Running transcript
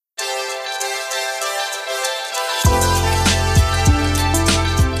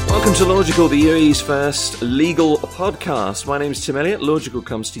Welcome to Logical, the UAE's first legal podcast. My name is Tim Elliott. Logical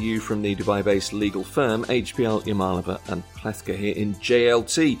comes to you from the Dubai-based legal firm HPL Yamalova and Plethka here in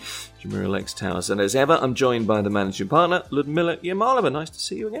JLT, Jumeirah Lakes Towers. And as ever, I'm joined by the managing partner, Ludmila Yamalova. Nice to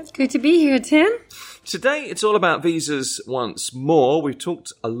see you again. Good to be here, Tim. Today, it's all about visas once more. We've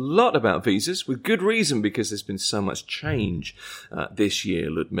talked a lot about visas, with good reason, because there's been so much change this year,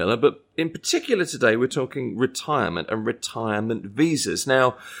 Ludmila. But in particular today, we're talking retirement and retirement visas.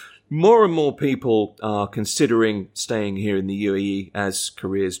 Now, more and more people are considering staying here in the UAE as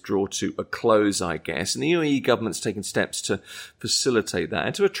careers draw to a close, I guess. And the UAE government's taken steps to facilitate that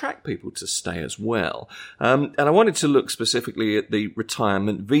and to attract people to stay as well. And I wanted to look specifically at the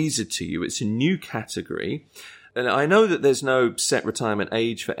retirement visa to you. It's a new category. And I know that there's no set retirement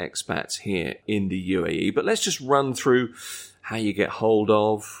age for expats here in the UAE, but let's just run through how you get hold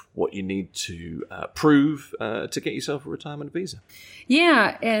of, what you need to prove to get yourself a retirement visa.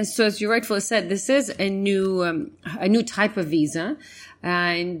 Yeah, and so as you rightfully said, this is a new type of visa,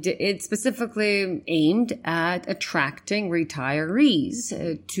 and it's specifically aimed at attracting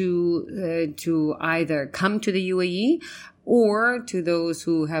retirees to either come to the UAE or to those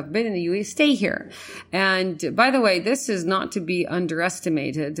who have been in the UAE stay here. And by the way, this is not to be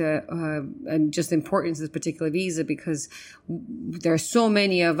underestimated, and just the importance of this particular visa, because there are so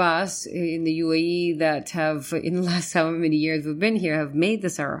many of us in the UAE that have, in the last however many years we've been here, have made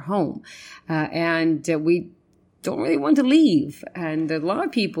this our home. And we don't really want to leave. And a lot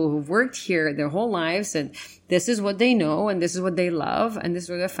of people who've worked here their whole lives, and this is what they know, and this is what they love, and this is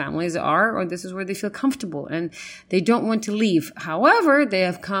where their families are, or this is where they feel comfortable, and they don't want to leave. However, they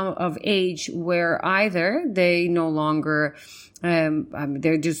have come of age where either they no longer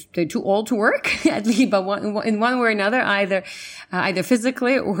they're too old to work, at least, but in one way or another, either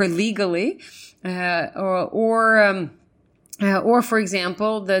physically or legally, or for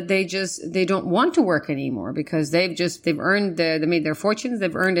example, that they don't want to work anymore because they've made their fortunes,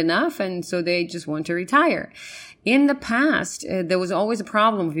 they've earned enough, and so they just want to retire. In the past, there was always a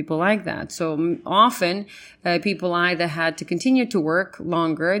problem with people like that. So often, people either had to continue to work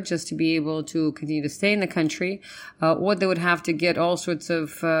longer just to be able to continue to stay in the country, or they would have to get all sorts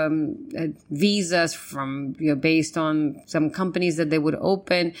of visas from, based on some companies that they would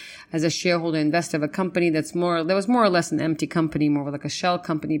open as a shareholder investor of a company that was more or less an empty company, more like a shell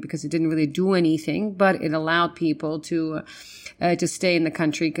company, because it didn't really do anything, but it allowed people to stay in the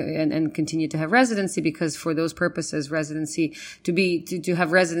country and continue to have residency, because for those purposes, residency to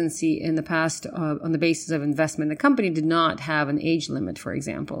have residency in the past on the basis of investment in the company did not have an age limit, for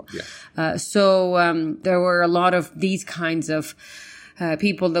example. Yeah. So there were a lot of these kinds of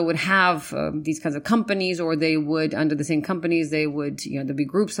people that would have these kinds of companies, or they would, under the same companies, there'd be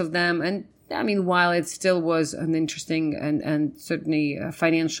groups of them. And I mean, while it still was an interesting and certainly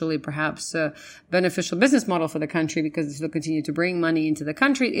financially perhaps beneficial business model for the country, because it still continued to bring money into the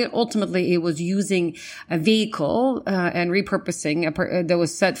country, ultimately it was using a vehicle and repurposing that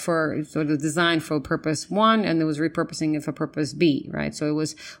was set for sort of designed for purpose one, and it was repurposing it for purpose B, right? So it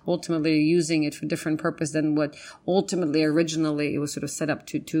was ultimately using it for different purpose than what ultimately originally it was sort of set up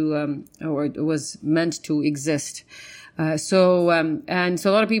or it was meant to exist. So a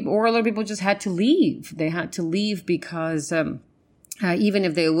lot of people just had to leave. They had to leave because, even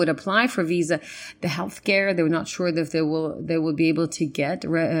if they would apply for visa, the healthcare, they were not sure that they will be able to get,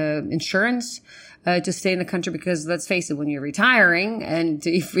 insurance, to stay in the country, because let's face it, when you're retiring, and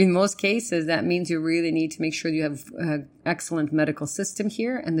if in most cases, that means you really need to make sure you have excellent medical system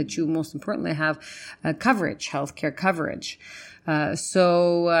here, and that you most importantly have healthcare coverage.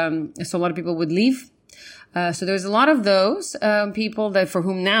 So a lot of people would leave. So there's a lot of those people for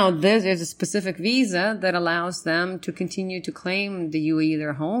whom now there's a specific visa that allows them to continue to claim the UAE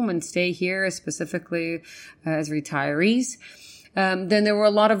their home and stay here specifically as retirees. Then there were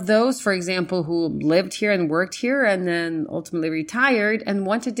a lot of those, for example, who lived here and worked here and then ultimately retired and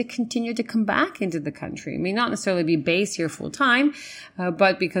wanted to continue to come back into the country. I mean, not necessarily be based here full time,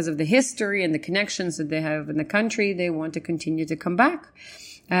 but because of the history and the connections that they have in the country, they want to continue to come back.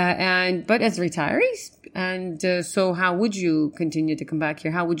 But as retirees, so how would you continue to come back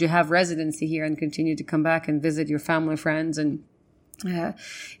here? How would you have residency here and continue to come back and visit your family, friends, and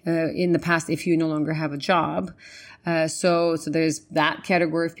in the past if you no longer have a job? So there's that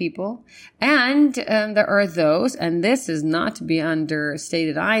category of people. And there are those, and this is not to be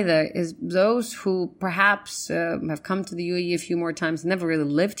understated either, is those who perhaps have come to the UAE a few more times, never really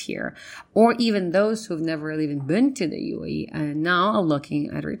lived here, or even those who have never really even been to the UAE and now are looking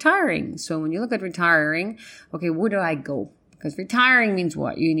at retiring. So when you look at retiring, okay, where do I go? Because retiring means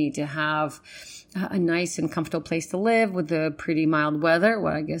what? You need to have a nice and comfortable place to live with a pretty mild weather.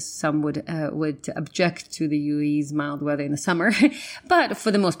 Well, I guess some would object to the UAE's mild weather in the summer, but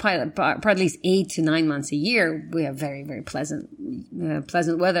for the most part, at least 8 to 9 months a year, we have very, very pleasant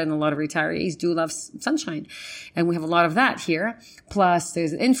weather, and a lot of retirees do love sunshine, and we have a lot of that here. Plus,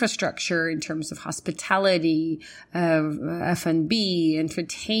 there's infrastructure in terms of hospitality, F&B,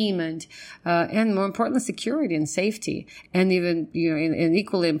 entertainment, and more importantly, security and safety. And even, and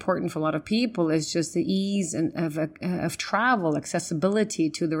equally important for a lot of people is just the ease of travel, accessibility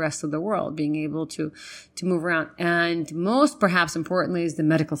to the rest of the world, being able to move around. And most perhaps importantly is the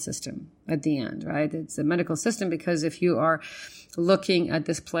medical system at the end, right? It's the medical system, because if you are looking at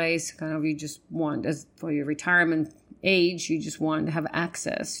this place, kind of, you just want, as for your retirement age, you just want to have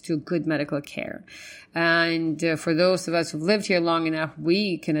access to good medical care. And for those of us who've lived here long enough,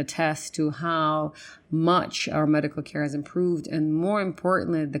 we can attest to how much our medical care has improved, and more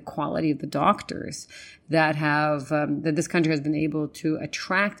importantly, the quality of the doctors that have that this country has been able to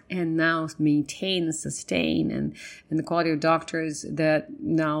attract and now maintain and sustain, and the quality of doctors that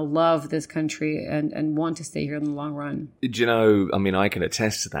now love this country and want to stay here in the long run. Do you know, I mean, I can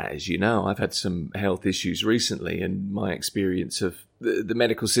attest to that. As you know, I've had some health issues recently, and my experience of the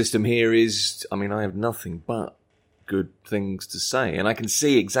medical system here is, I mean, I have nothing but good things to say. And I can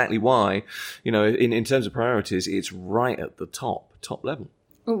see exactly why, in terms of priorities, it's right at the top level.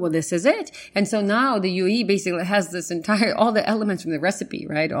 Oh, well, this is it. And so now the UAE basically has this all the elements from the recipe,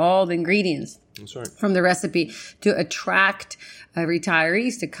 right? All the ingredients. That's right. From the recipe to attract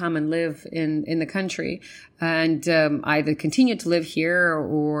retirees to come and live in the country, and either continue to live here,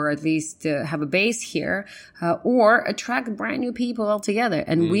 or at least have a base here, or attract brand new people altogether.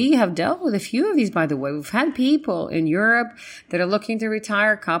 And we have dealt with a few of these, by the way. We've had people in Europe that are looking to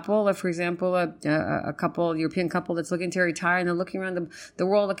retire, for example, a European couple that's looking to retire, and they're looking around the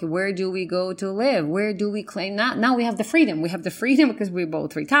world, like, where do we go to live? Where do we claim that? Now we have the freedom. We have the freedom because we're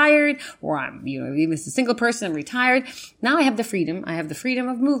both retired, or I'm, even as a single person, I'm retired. Now I have the freedom. I have the freedom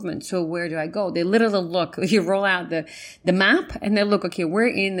of movement. So where do I go? They literally look, you roll out the map, and they look, okay, where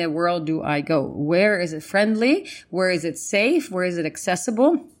in the world do I go? Where is it friendly? Where is it safe? Where is it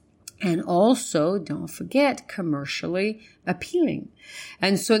accessible? And also, don't forget, commercially appealing.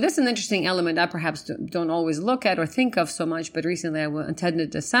 And so this is an interesting element I perhaps don't always look at or think of so much, but recently I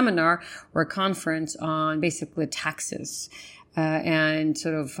attended a seminar or a conference on basically taxes, and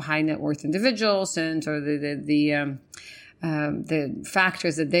sort of high net worth individuals, and sort of the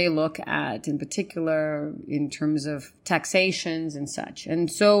factors that they look at in particular in terms of taxations and such.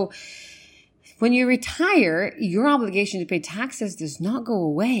 And so when you retire, your obligation to pay taxes does not go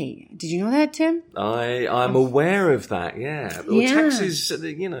away. Did you know that, Tim? I'm aware of that, yeah. Well, taxes,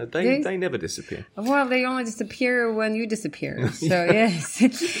 they never disappear. Well, they only disappear when you disappear. So, yes.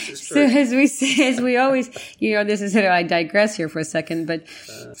 So as we always, this is, I digress here for a second, but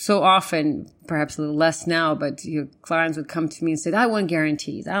so often, perhaps a little less now, but your clients would come to me and say, I want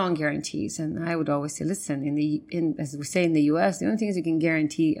guarantees. And I would always say, listen, as we say in the US, the only things you can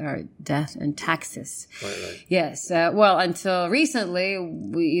guarantee are death and taxes. Right. Yes. Well, until recently,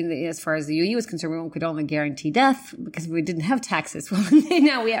 as far as the UAE was concerned, we could only guarantee death because we didn't have taxes. Well,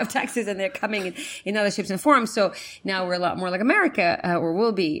 now we have taxes, and they're coming in other shapes and forms. So now we're a lot more like America, or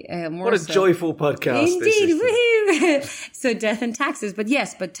will be more. What a joyful podcast. Indeed. Woohoo! So death and taxes. But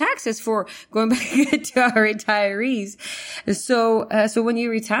yes, taxes for going back to our retirees. So when you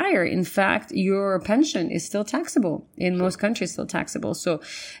retire, in fact, your pension is still taxable in most countries. Still taxable. So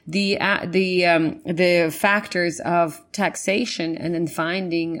the factors of taxation, and then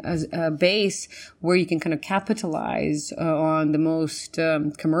finding a base where you can kind of capitalize on the most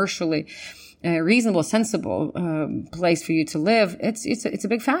commercially reasonable, sensible place for you to live, it's a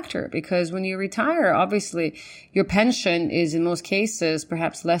big factor, because when you retire, obviously your pension is in most cases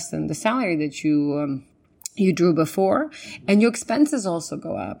perhaps less than the salary that you drew before, and your expenses also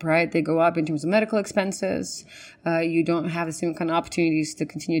go up, right? They go up in terms of medical expenses. You don't have the same kind of opportunities to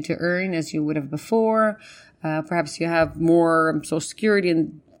continue to earn as you would have before. Perhaps you have more Social Security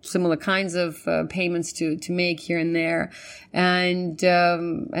and similar kinds of payments to make here and there, and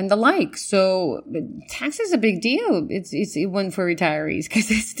the like. So tax is a big deal. It's one for retirees, because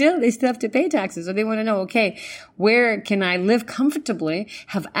they still have to pay taxes. So they want to know, okay, where can I live comfortably,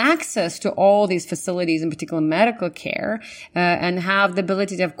 have access to all these facilities, in particular medical care, and have the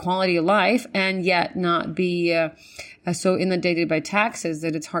ability to have quality of life, and yet not be so inundated by taxes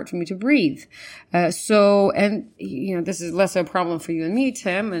that it's hard for me to breathe. This is less of a problem for you and me,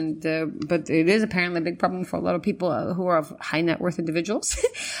 Tim. them, but it is apparently a big problem for a lot of people who are of high net worth individuals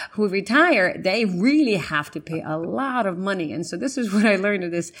who retire. They really have to pay a lot of money. And so this is what I learned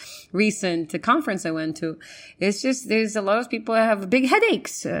at this recent conference I went to. It's just, there's a lot of people that have big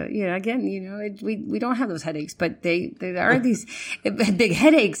headaches. We don't have those headaches, but there are these big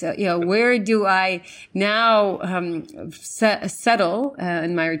headaches. Where do I now settle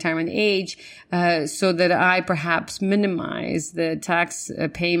in my retirement age so that I perhaps minimize the tax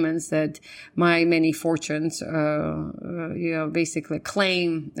payments that my many fortunes, basically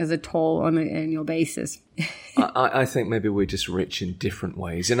claim as a toll on an annual basis. I think maybe we're just rich in different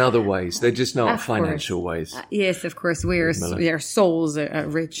ways. In other ways, they're just not financial ways. Yes, of course, our souls are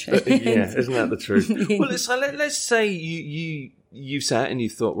rich. Yeah, isn't that the truth? Well, let's say you sat and you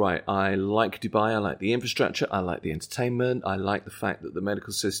thought, right, I like Dubai, I like the infrastructure, I like the entertainment, I like the fact that the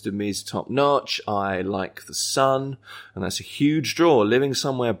medical system is top notch, I like the sun, and that's a huge draw. Living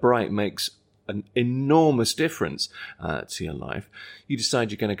somewhere bright makes an enormous difference to your life. You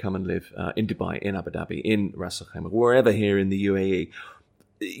decide you're going to come and live in Dubai, in Abu Dhabi, in Ras Al Khaimah, wherever here in the UAE.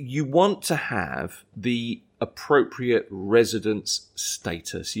 You want to have the appropriate residence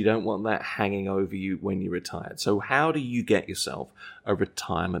status. You don't want that hanging over you when you're retired. So how do you get yourself a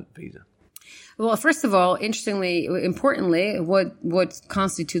retirement visa? Well, first of all, importantly, what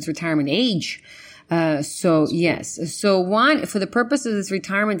constitutes retirement age? So one, for the purpose of this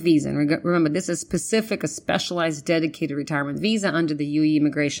retirement visa, and remember, this is a specialized, dedicated retirement visa under the UAE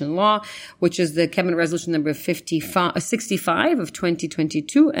immigration law, which is the Cabinet Resolution number 65 of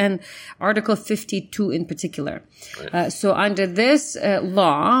 2022 and Article 52 in particular. Right. So under this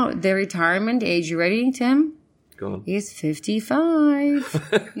law, the retirement age, you ready, Tim? Go on. Is 55.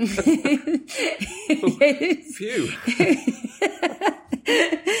 Phew.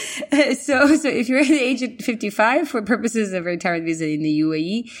 So if you're at the age of 55 for purposes of retirement visa in the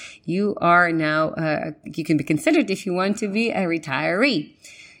UAE, you are now, you can be considered, if you want, to be a retiree.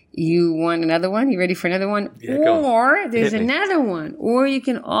 You want another one? You ready for another one? Yeah, or there's another one. Or you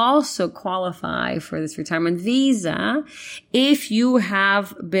can also qualify for this retirement visa if you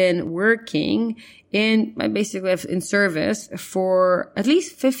have been working in service for at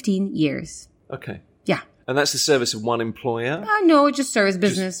least 15 years. Okay. Yeah. And that's the service of one employer? No, just service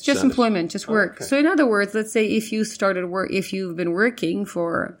business, just employment, just work. Okay. So in other words, let's say if you've been working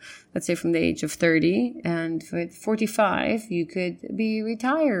for, let's say from the age of 30 and for 45, you could be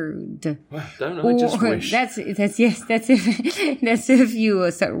retired. Well, don't I just wish. That's if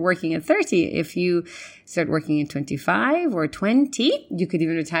you start working at 30. If you start working at 25 or 20, you could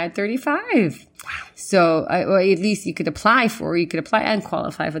even retire at 35. Wow. So, or at least you could apply and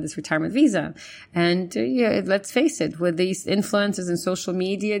qualify for this retirement visa. And let's face it, with these influencers and social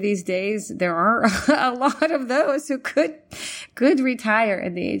media these days, there are a lot of those who could retire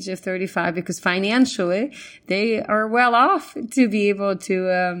at the age of 35 because financially they are well off to be able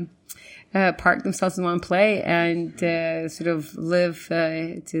to park themselves in one place and sort of live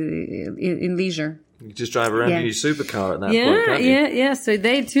in leisure. You just drive around in your supercar at that point, can't you? Yeah. So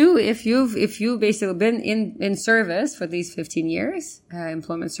they too, if you've basically been in service for these 15 years,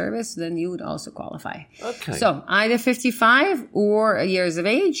 employment service, then you would also qualify. Okay. So either 55 or years of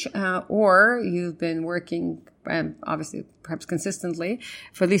age, or you've been working, obviously, perhaps consistently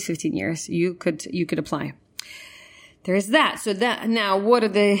for at least 15 years, you could apply. There's that. So now, what are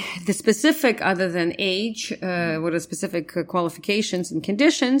the specific, other than age, what are specific qualifications and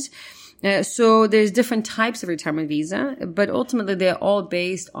conditions? So there's different types of retirement visa, but ultimately they're all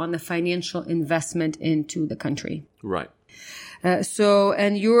based on the financial investment into the country. Right.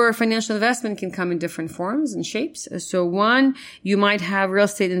 And your financial investment can come in different forms and shapes. So one, you might have real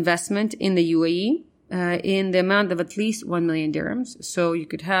estate investment in the UAE, in the amount of at least 1 million dirhams. So you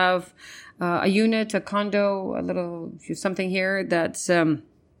could have, a unit, a condo, a little something here that's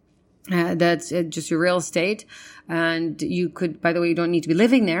just your real estate. And you could, by the way, you don't need to be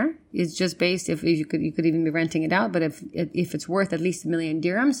living there. It's just based if you could even be renting it out. But if it's worth at least 1 million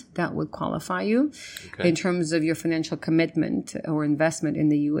dirhams, that would qualify you in terms of your financial commitment or investment in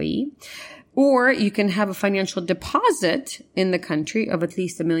the UAE. Or you can have a financial deposit in the country of at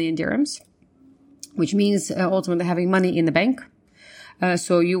least 1 million dirhams, which means ultimately having money in the bank.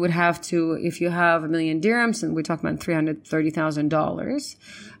 So you would have to, if you have 1 million dirhams, and we're talking about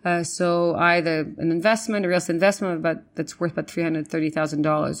 $330,000. So either an investment, a real estate investment, that's worth about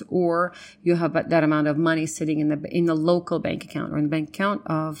 $330,000, or you have that amount of money sitting in the local bank account or in the bank account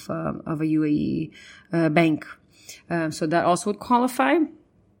of a UAE bank. So that also would qualify.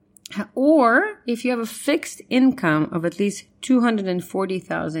 Or if you have a fixed income of at least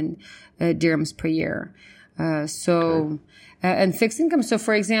 240,000 dirhams per year. And fixed income. So,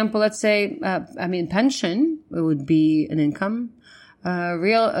 for example, let's say, pension would be an income.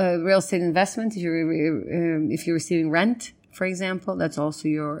 Real estate investment, if you're receiving rent, for example, that's also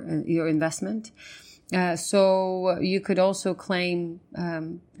your investment. So you could also claim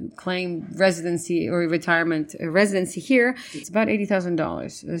residency or residency here. It's about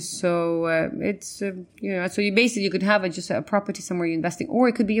 $80,000. So so you could have just a property somewhere you're investing, or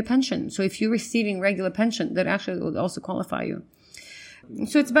it could be a pension. So if you're receiving regular pension, that actually will also qualify you.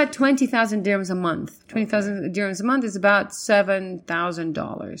 So it's about 20,000 dirhams a month. 20,000 dirhams a month is about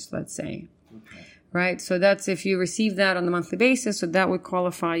 $7,000, let's say. Okay. Right? So that's if you receive that on a monthly basis, so that would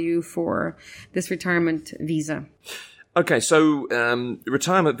qualify you for this retirement visa. Okay, so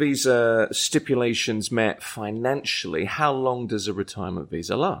retirement visa stipulations met financially. How long does a retirement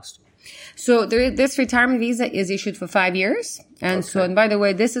visa last? So this retirement visa is issued for 5 years. And and by the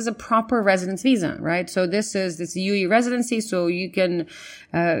way, this is a proper residence visa, right? So this UAE residency. So you can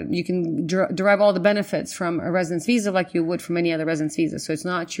derive all the benefits from a residence visa like you would from any other residence visa. So it's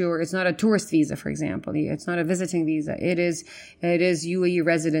not a tourist visa, for example. It's not a visiting visa. It is UAE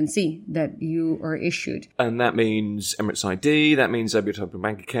residency that you are issued. And that means Emirates ID. That means able to open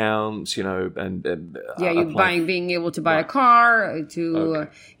bank accounts, being able to buy a car,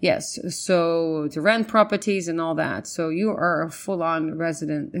 so to rent properties and all that. So you are a full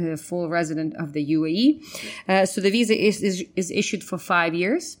resident of the UAE. So the visa is issued for 5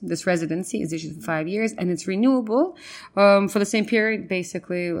 years. This residency is issued for 5 years, and it's renewable for the same period,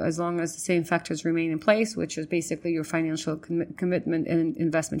 basically, as long as the same factors remain in place, which is basically your financial commitment and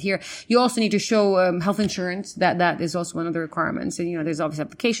investment here. You also need to show health insurance. That is also one of the requirements. And, there's obviously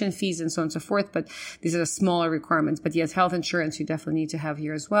application fees and so on and so forth, but these are the smaller requirements. But yes, health insurance you definitely need to have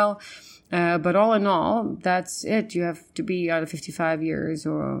here as well. But all in all, that's it. You have to be out of 55 years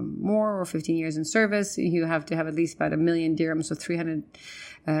or more, or 15 years in service. You have to have at least about 1 million dirhams, so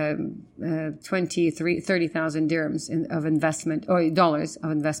 30,000 dirhams of investment, or dollars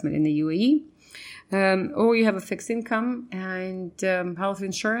of investment in the UAE. Or you have a fixed income and health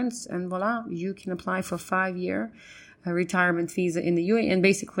insurance, and voila, you can apply for 5-year retirement visa in the UAE and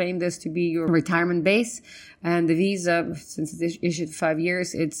basically claim this to be your retirement base. And the visa, since it's issued for 5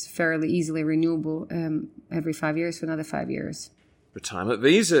 years, it's fairly easily renewable every 5 years for another 5 years. Retirement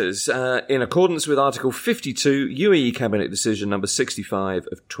visas. In accordance with Article 52, UAE Cabinet Decision number 65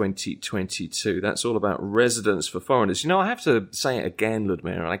 of 2022. That's all about residence for foreigners. I have to say it again,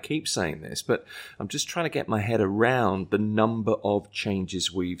 Ludmila, and I keep saying this, but I'm just trying to get my head around the number of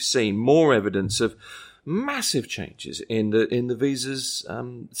changes we've seen. More evidence of massive changes in the visas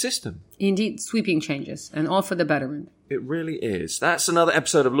system. Indeed, sweeping changes, and all for the betterment. It really is. That's another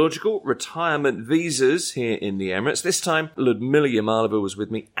episode of Logical, retirement visas here in the Emirates. This time, Ludmila Yamalova was with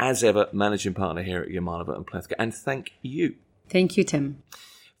me, as ever, managing partner here at Yamalova and Plethka. And thank you. Thank you, Tim.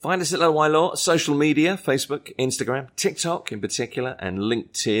 Find us at LY Law, social media, Facebook, Instagram, TikTok in particular, and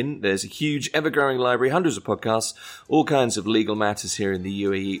LinkedIn. There's a huge, ever-growing library, hundreds of podcasts, all kinds of legal matters here in the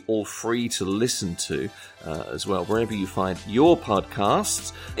UAE, all free to listen to as well, wherever you find your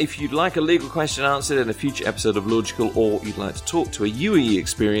podcasts. If you'd like a legal question answered in a future episode of Logical, or you'd like to talk to a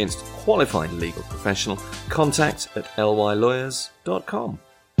UAE-experienced, qualified legal professional, contact at lylawyers.com.